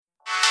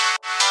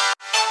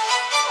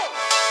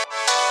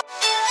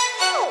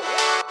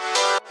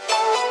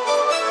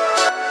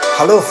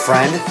Hello,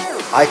 friend.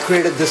 I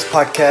created this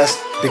podcast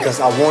because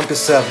I want to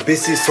serve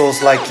busy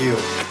souls like you,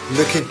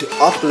 looking to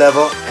up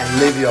level and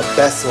live your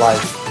best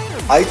life.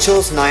 I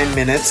chose 9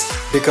 minutes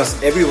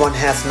because everyone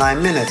has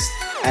 9 minutes,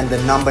 and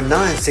the number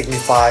 9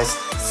 signifies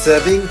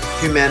serving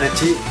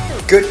humanity,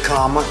 good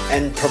karma,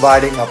 and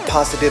providing a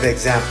positive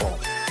example.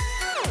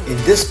 In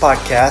this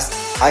podcast,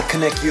 I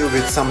connect you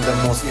with some of the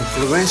most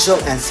influential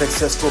and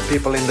successful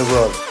people in the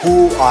world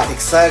who are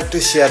excited to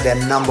share their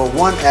number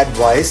one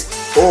advice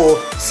or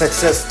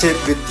success tip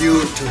with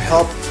you to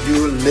help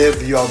you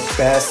live your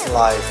best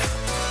life.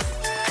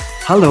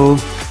 Hello,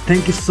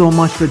 thank you so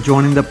much for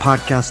joining the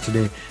podcast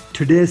today.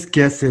 Today's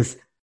guest is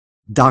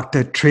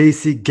Dr.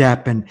 Tracy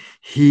Gapin.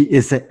 He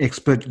is an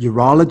expert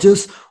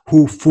urologist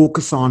who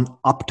focuses on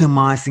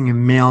optimizing a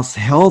male's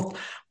health,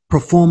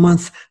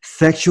 performance,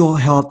 sexual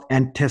health,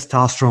 and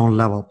testosterone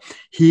level.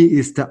 He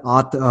is the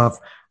author of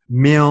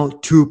Male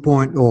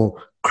 2.0,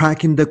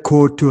 Cracking the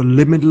Code to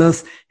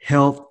Limitless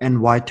Health and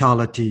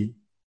Vitality.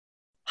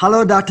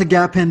 Hello, Dr.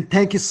 Gapin.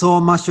 Thank you so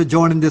much for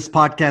joining this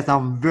podcast.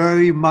 I'm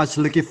very much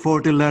looking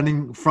forward to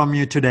learning from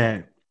you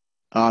today.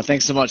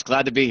 Thanks so much.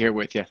 Glad to be here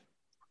with you.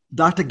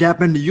 Dr.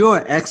 Gapin, you're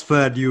an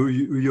expert.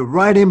 You're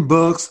writing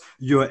books.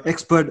 You're an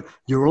expert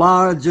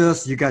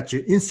urologist. You got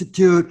your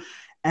institute.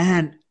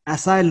 And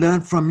as I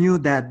learned from you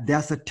that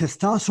there's a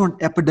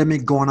testosterone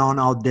epidemic going on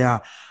out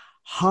there,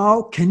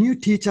 how can you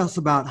teach us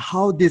about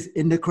how these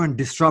endocrine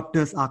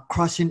disruptors are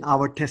crushing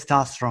our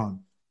testosterone?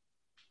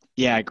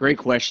 Yeah, great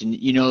question.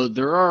 You know,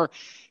 there are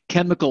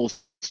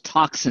chemicals,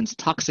 toxins,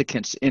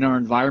 toxicants in our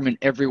environment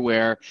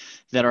everywhere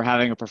that are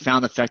having a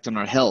profound effect on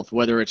our health,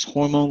 whether it's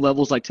hormone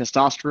levels like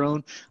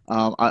testosterone.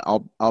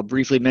 I'll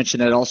briefly mention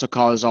that it also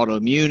causes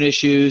autoimmune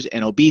issues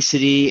and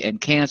obesity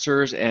and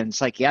cancers and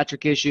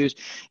psychiatric issues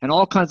and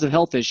all kinds of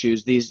health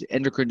issues, these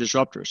endocrine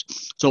disruptors.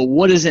 So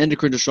what is an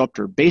endocrine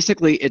disruptor?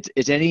 Basically,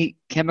 it's any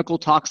chemical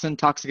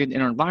toxicant in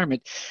our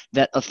environment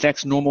that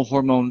affects normal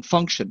hormone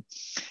function.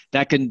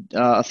 That can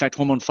affect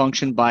hormone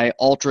function by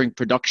altering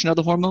production of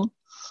the hormone,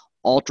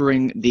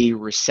 altering the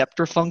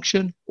receptor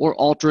function, or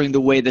altering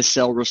the way the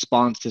cell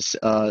responds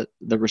to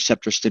the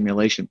receptor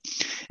stimulation.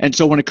 And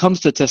so when it comes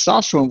to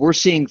testosterone, we're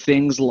seeing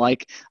things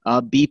like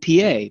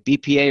BPA.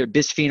 BPA, or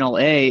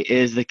bisphenol A,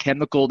 is the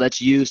chemical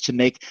that's used to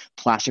make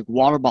plastic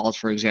water bottles,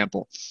 for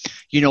example.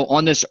 You know,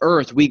 on this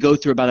earth, we go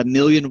through about 1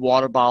 million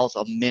water bottles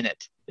a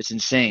minute. It's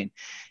insane.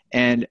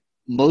 And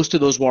most of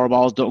those water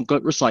bottles don't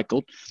get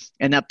recycled.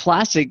 And that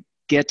plastic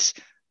gets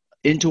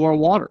into our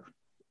water.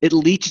 It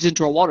leaches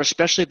into our water,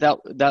 especially if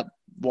that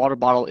water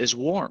bottle is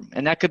warm.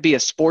 And that could be a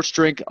sports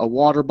drink, a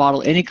water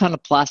bottle, any kind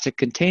of plastic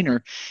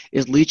container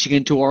is leaching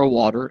into our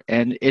water,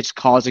 and it's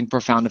causing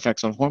profound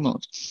effects on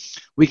hormones.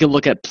 We can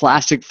look at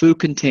plastic food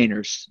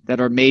containers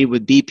that are made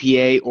with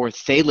BPA or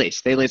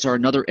phthalates. Phthalates are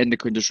another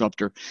endocrine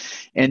disruptor.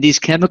 And these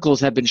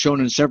chemicals have been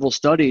shown in several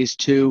studies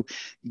to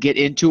get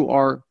into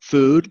our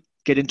food,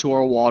 get into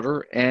our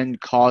water, and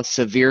cause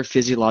severe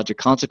physiologic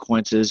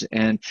consequences.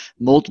 And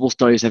multiple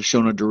studies have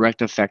shown a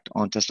direct effect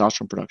on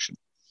testosterone production.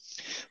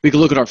 We can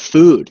look at our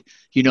food.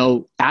 You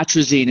know,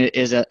 atrazine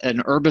is an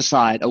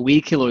herbicide, a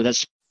weed killer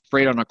that's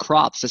sprayed on our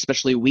crops,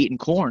 especially wheat and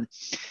corn.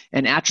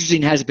 And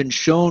atrazine has been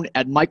shown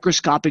at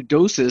microscopic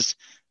doses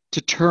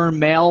to turn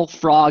male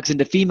frogs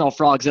into female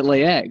frogs that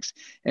lay eggs.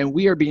 And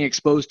we are being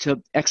exposed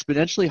to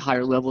exponentially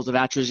higher levels of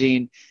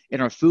atrazine in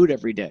our food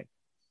every day.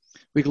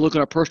 We can look at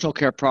our personal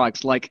care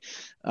products like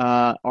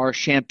our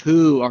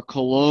shampoo, our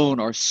cologne,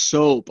 our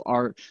soap,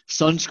 our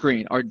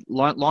sunscreen, our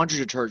laundry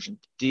detergent,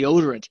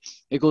 deodorant.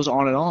 It goes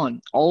on and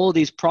on. All of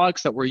these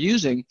products that we're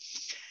using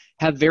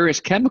have various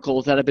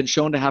chemicals that have been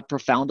shown to have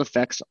profound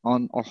effects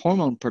on our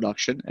hormone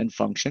production and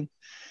function.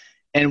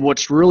 And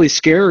what's really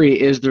scary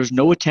is there's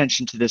no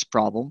attention to this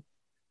problem,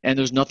 and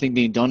there's nothing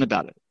being done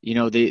about it. You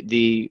know,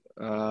 the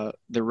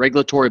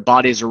regulatory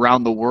bodies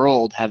around the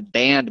world have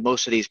banned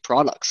most of these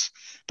products.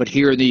 But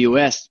here in the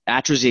U.S.,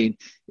 atrazine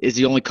is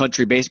the only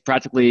country based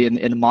practically in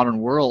the modern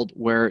world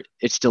where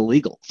it's still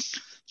legal.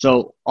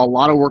 So a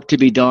lot of work to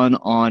be done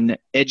on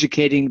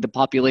educating the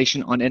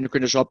population on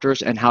endocrine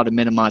disruptors and how to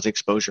minimize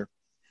exposure.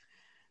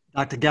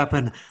 Dr.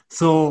 Gapin,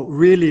 so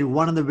really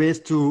one of the ways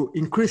to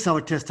increase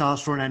our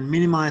testosterone and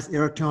minimize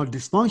erectile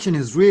dysfunction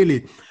is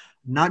really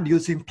not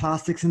using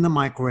plastics in the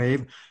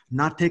microwave,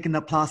 not taking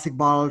the plastic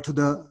bottle to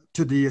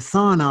the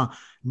sauna,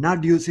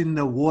 not using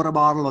the water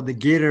bottle or the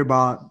Gator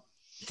bottle.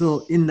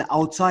 So in the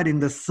outside in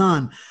the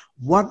sun,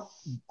 what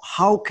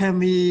else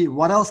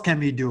can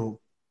we do?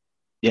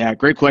 Yeah,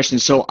 great question.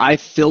 So I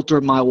filter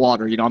my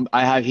water. You know,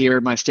 I have here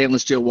my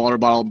stainless steel water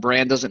bottle.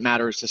 Brand doesn't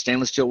matter. It's a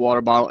stainless steel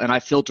water bottle, and I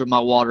filter my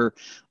water.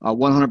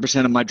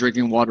 100% of my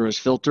drinking water is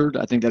filtered.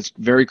 I think that's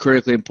very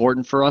critically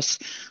important for us.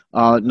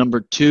 Number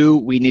two,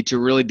 we need to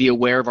really be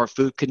aware of our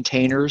food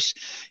containers.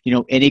 You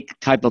know, any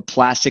type of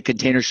plastic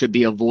container should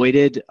be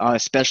avoided,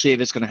 especially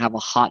if it's going to have a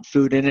hot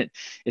food in it.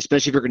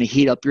 Especially if you're going to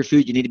heat up your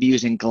food, you need to be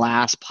using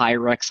glass,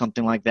 Pyrex,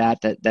 something like that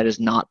is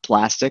not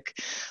plastic.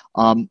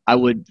 I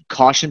would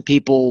caution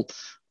people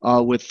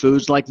with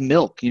foods like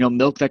milk,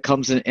 milk that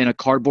comes in a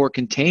cardboard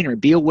container.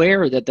 Be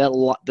aware that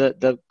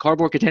the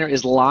cardboard container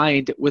is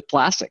lined with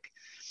plastic.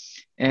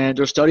 And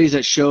there are studies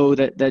that show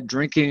that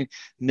drinking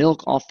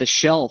milk off the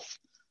shelf,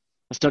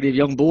 a study of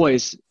young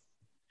boys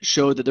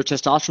showed that their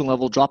testosterone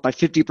level dropped by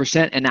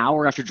 50% an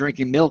hour after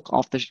drinking milk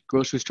off the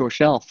grocery store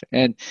shelf.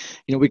 And,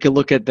 we could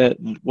look at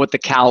what the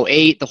cow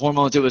ate, the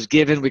hormones it was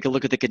given. We could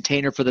look at the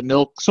container for the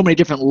milk, so many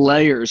different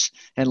layers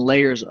and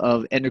layers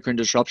of endocrine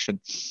disruption.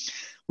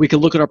 We can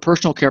look at our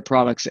personal care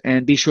products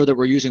and be sure that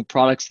we're using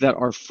products that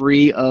are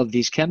free of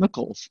these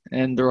chemicals.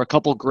 And there are a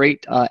couple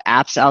great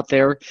apps out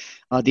there.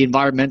 The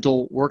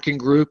Environmental Working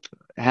Group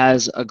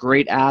has a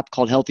great app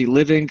called Healthy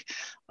Living.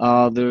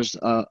 There's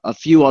a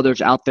few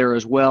others out there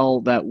as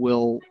well that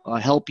will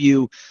help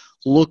you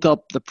look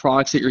up the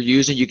products that you're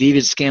using. You can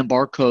even scan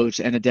barcodes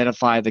and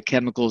identify the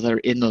chemicals that are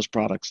in those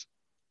products.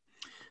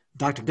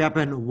 Dr.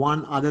 Kaplan,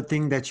 one other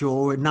thing that you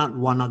always, not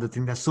one other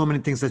thing, there's so many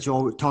things that you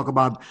always talk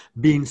about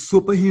being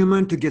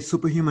superhuman to get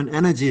superhuman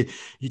energy.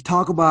 You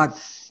talk about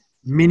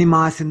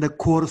minimizing the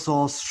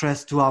cortisol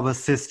stress to our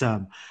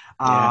system.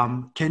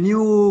 Can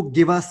you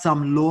give us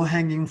some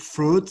low-hanging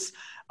fruits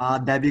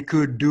that we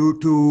could do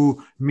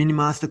to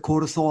minimize the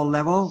cortisol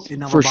level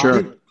in our body? For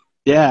sure.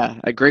 Yeah,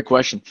 a great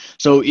question.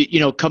 So,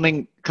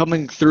 coming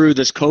through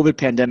this COVID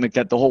pandemic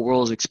that the whole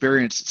world has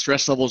experienced,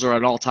 stress levels are at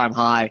an all-time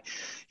high.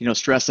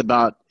 Stress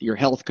about your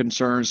health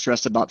concerns,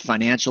 stress about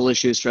financial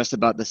issues, stress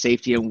about the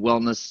safety and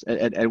wellness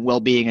and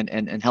well-being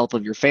and health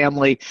of your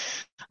family,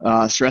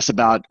 stress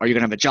about, are you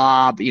going to have a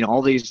job?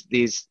 All these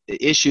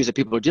issues that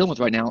people are dealing with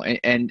right now.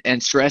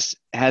 And stress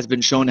has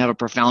been shown to have a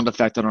profound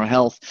effect on our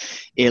health.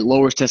 It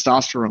lowers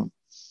testosterone.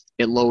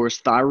 It lowers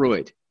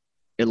thyroid.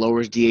 It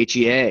lowers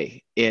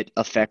DHEA. It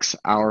affects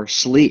our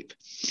sleep.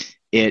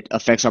 It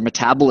affects our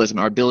metabolism,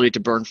 our ability to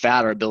burn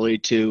fat, our ability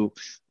to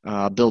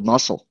build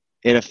muscle.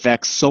 It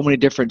affects so many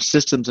different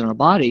systems in our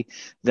body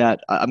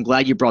that I'm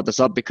glad you brought this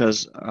up,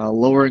 because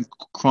lowering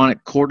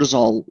chronic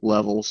cortisol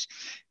levels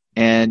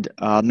and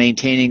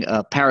maintaining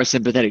a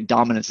parasympathetic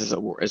dominance is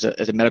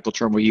a medical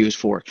term we use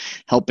for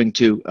helping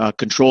to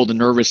control the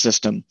nervous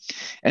system.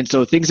 And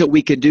so things that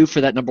we can do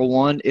for that, number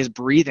one, is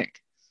breathing.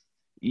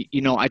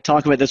 I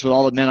talk about this with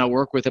all the men I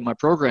work with in my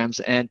programs,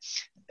 and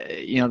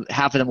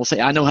half of them will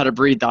say, I know how to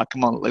breathe, Doc.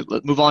 Come on,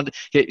 let's move on.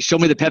 Show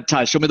me the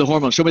peptides, show me the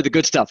hormones, show me the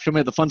good stuff, show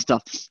me the fun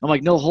stuff. I'm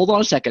like, no, hold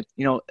on a second.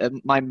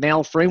 My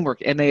MALE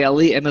framework,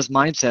 MALE, M is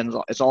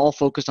mindset. It's all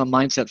focused on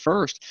mindset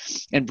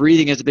first, and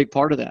breathing is a big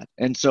part of that.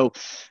 And so,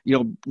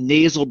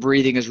 nasal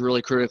breathing is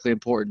really critically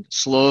important.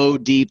 Slow,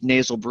 deep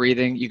nasal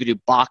breathing. You could do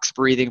box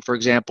breathing, for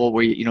example,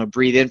 where you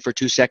breathe in for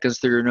 2 seconds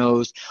through your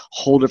nose,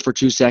 hold it for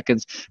 2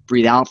 seconds,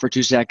 breathe out for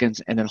 2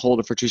 seconds, and then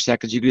hold it for 2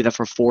 seconds. You can do that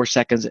for 4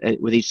 seconds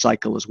with each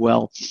cycle as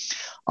well.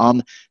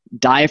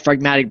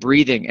 Diaphragmatic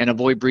breathing, and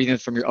avoid breathing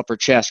from your upper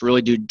chest.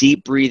 Really do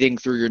deep breathing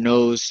through your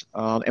nose.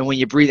 And when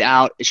you breathe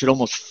out, it should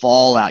almost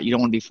fall out. You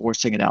don't want to be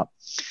forcing it out.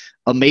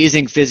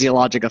 Amazing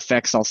physiologic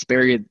effects. I'll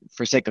spare you,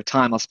 for sake of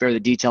time, I'll spare the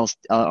details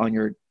on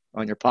your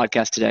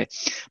podcast today.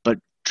 But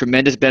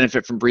tremendous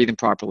benefit from breathing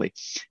properly.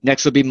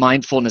 Next will be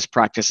mindfulness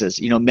practices.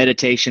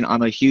 Meditation.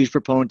 I'm a huge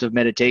proponent of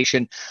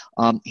meditation.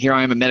 Here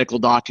I am, a medical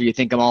doctor. You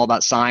think I'm all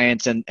about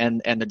science and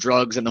the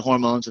drugs and the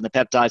hormones and the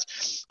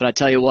peptides. But I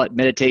tell you what,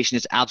 meditation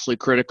is absolutely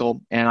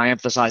critical. And I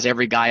emphasize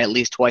every guy at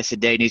least twice a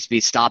day needs to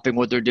be stopping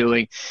what they're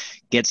doing,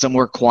 get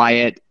somewhere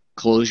quiet,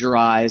 close your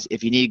eyes.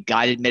 If you need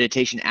guided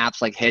meditation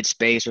apps like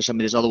Headspace or some of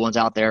these other ones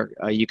out there,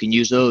 you can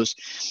use those.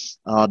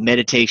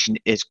 Meditation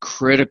is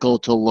critical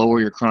to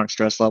lower your chronic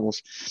stress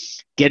levels.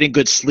 Getting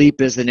good sleep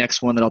is the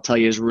next one that I'll tell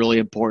you is really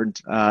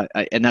important.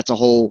 And that's a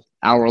whole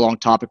hour-long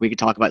topic. We could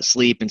talk about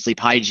sleep and sleep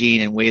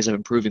hygiene and ways of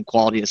improving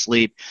quality of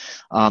sleep.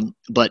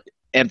 But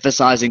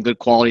emphasizing good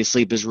quality of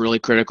sleep is really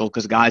critical,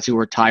 because guys who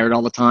are tired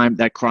all the time,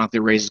 that chronically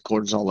raises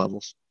cortisol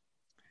levels.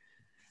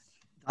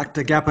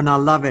 Dr. Kaplan, I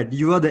love it.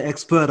 You are the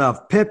expert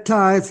of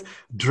peptides,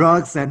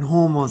 drugs, and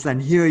hormones.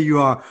 And here you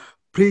are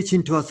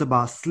preaching to us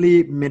about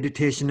sleep,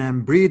 meditation,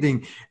 and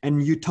breathing.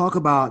 And you talk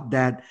about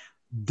that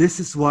this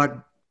is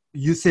what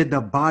you said, the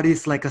body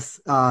is like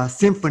a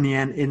symphony,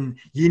 and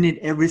you need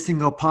every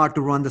single part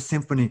to run the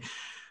symphony.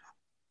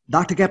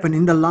 Dr. Kaplan,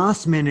 in the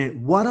last minute,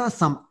 what are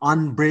some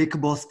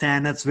unbreakable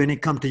standards when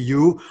it comes to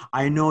you?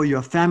 I know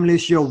your family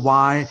is your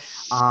why,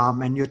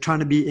 and you're trying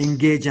to be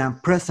engaged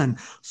and present.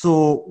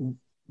 So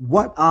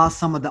what are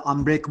some of the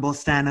unbreakable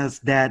standards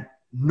that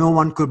no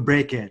one could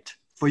break it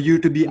for you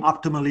to be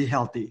optimally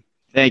healthy?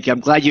 Thank you. I'm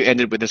glad you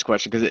ended with this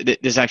question, because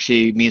this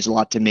actually means a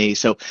lot to me.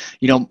 So,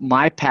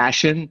 my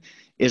passion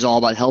is all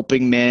about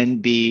helping men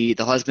be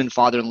the husband,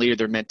 father, and leader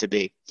they're meant to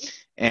be.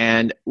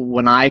 And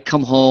when I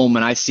come home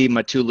and I see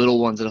my 2 little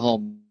ones at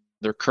home,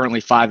 they're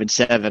currently 5 and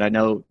 7. I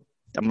know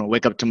I'm going to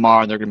wake up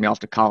tomorrow and they're going to be off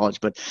to college,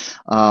 but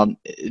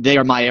they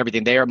are my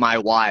everything. They are my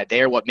why.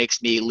 They are what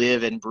makes me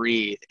live and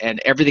breathe. And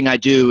everything I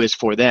do is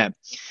for them.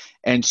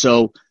 And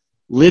so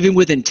living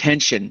with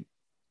intention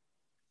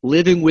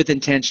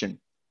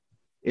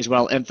is what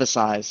I'll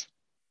emphasize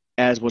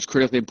as what's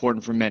critically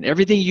important for men.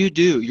 Everything you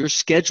do, your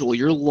schedule,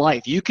 your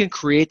life, you can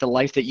create the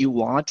life that you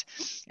want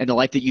and the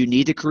life that you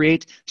need to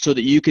create so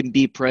that you can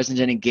be present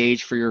and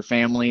engaged for your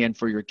family and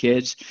for your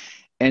kids.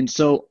 And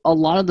so a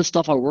lot of the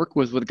stuff I work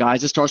with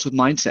guys, it starts with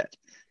mindset.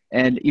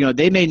 And,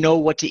 they may know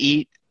what to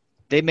eat.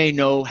 They may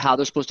know how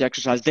they're supposed to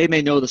exercise. They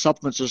may know the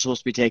supplements they're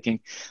supposed to be taking.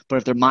 But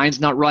if their mind's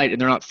not right and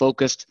they're not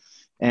focused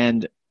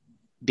and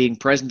being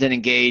present and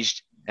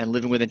engaged and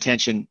living with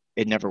intention,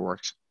 it never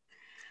works.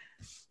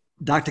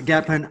 Dr.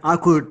 Gapin, I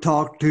could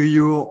talk to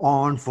you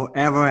on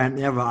forever and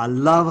ever. I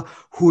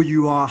love who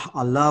you are.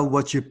 I love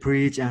what you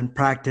preach and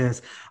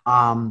practice.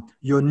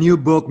 Your new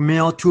book,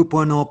 Male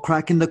 2.0,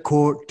 Cracking the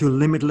Code to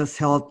Limitless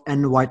Health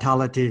and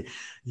Vitality.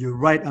 You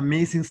write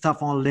amazing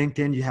stuff on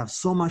LinkedIn. You have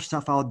so much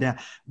stuff out there.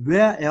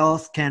 Where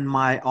else can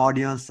my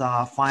audience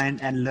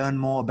find and learn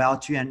more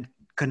about you and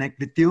connect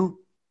with you?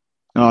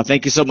 Oh,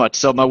 thank you so much.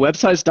 So my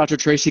website is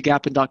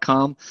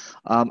drtracygapin.com.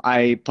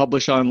 I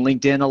publish on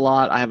LinkedIn a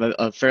lot. I have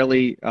a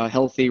fairly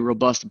healthy,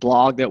 robust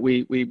blog that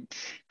we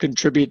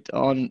contribute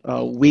on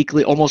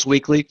weekly, almost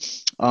weekly.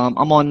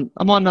 I'm on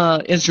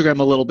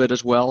Instagram a little bit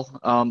as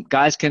well.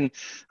 Guys can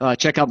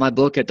check out my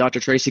book at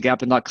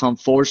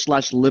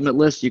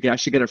drtracygapin.com/limitless. You can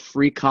actually get a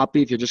free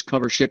copy if you just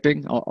cover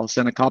shipping. I'll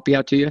send a copy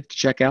out to you to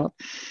check out.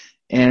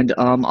 And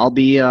I'll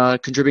be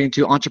contributing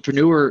to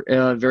Entrepreneur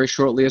very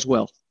shortly as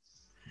well.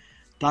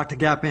 Dr.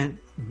 Gapin,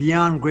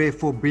 beyond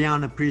grateful,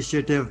 beyond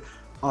appreciative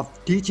of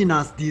teaching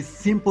us these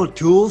simple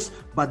tools,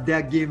 but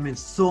they're giving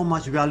so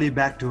much value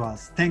back to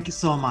us. Thank you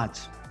so much.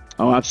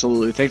 Oh,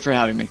 absolutely. Thanks for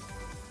having me.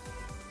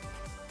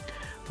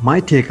 My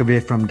takeaway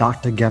from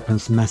Dr.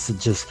 Gapin's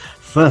messages,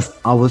 first,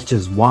 I was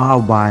just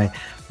wowed by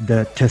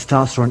the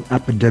testosterone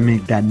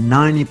epidemic that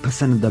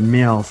 90% of the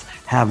males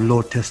have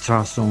low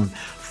testosterone.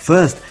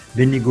 First,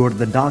 when you go to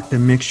the doctor,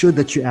 make sure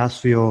that you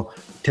ask for your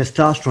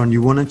testosterone.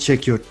 You want to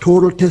check your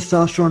total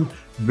testosterone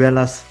well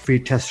as free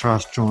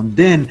testosterone.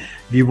 Then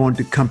we want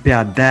to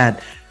compare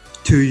that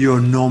to your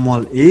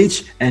normal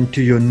age and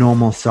to your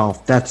normal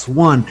self. That's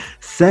one.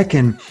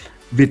 Second,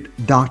 with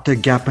Dr.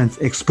 Gapin's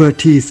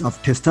expertise of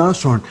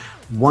testosterone,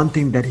 one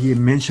thing that he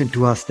mentioned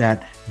to us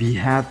that we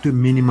have to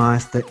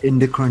minimize the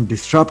endocrine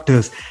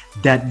disruptors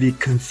that we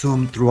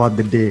consume throughout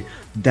the day.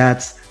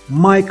 That's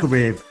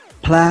microwave,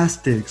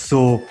 plastic,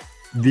 so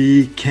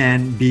we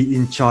can be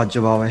in charge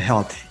of our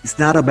health. It's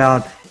not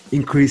about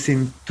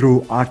increasing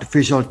through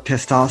artificial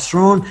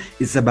testosterone.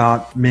 It's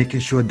about making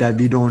sure that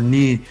we don't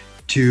need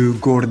to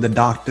go to the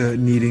doctor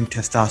needing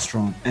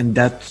testosterone. And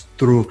that's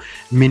through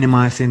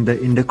minimizing the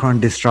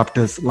endocrine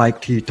disruptors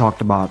like he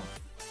talked about.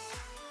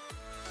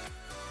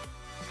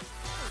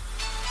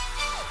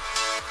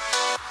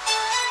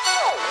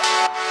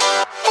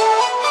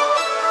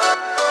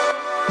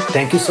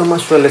 Thank you so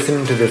much for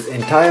listening to this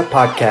entire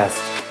podcast.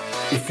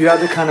 If you are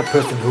the kind of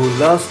person who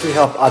loves to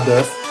help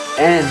others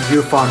and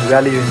you found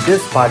value in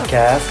this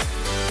podcast,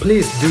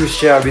 please do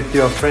share with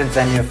your friends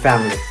and your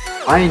family.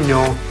 I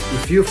know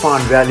if you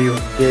found value,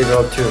 they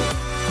will too.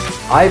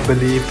 I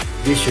believe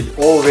we should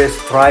always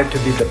strive to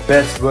be the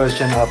best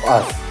version of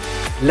us.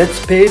 Let's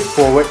pay it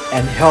forward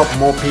and help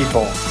more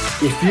people.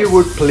 If you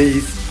would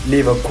please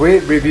leave a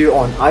great review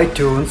on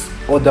iTunes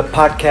or the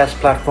podcast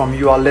platform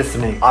you are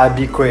listening, I'd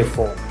be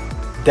grateful.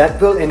 That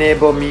will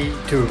enable me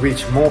to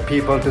reach more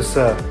people to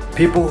serve,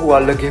 people who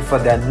are looking for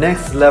their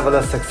next level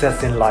of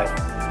success in life.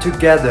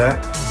 Together,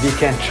 we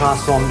can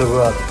transform the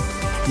world.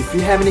 If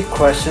you have any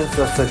questions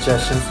or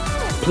suggestions,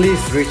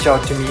 please reach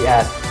out to me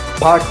at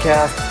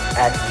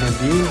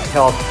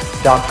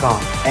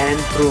podcast@naveenhealth.com and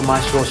through my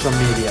social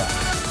media.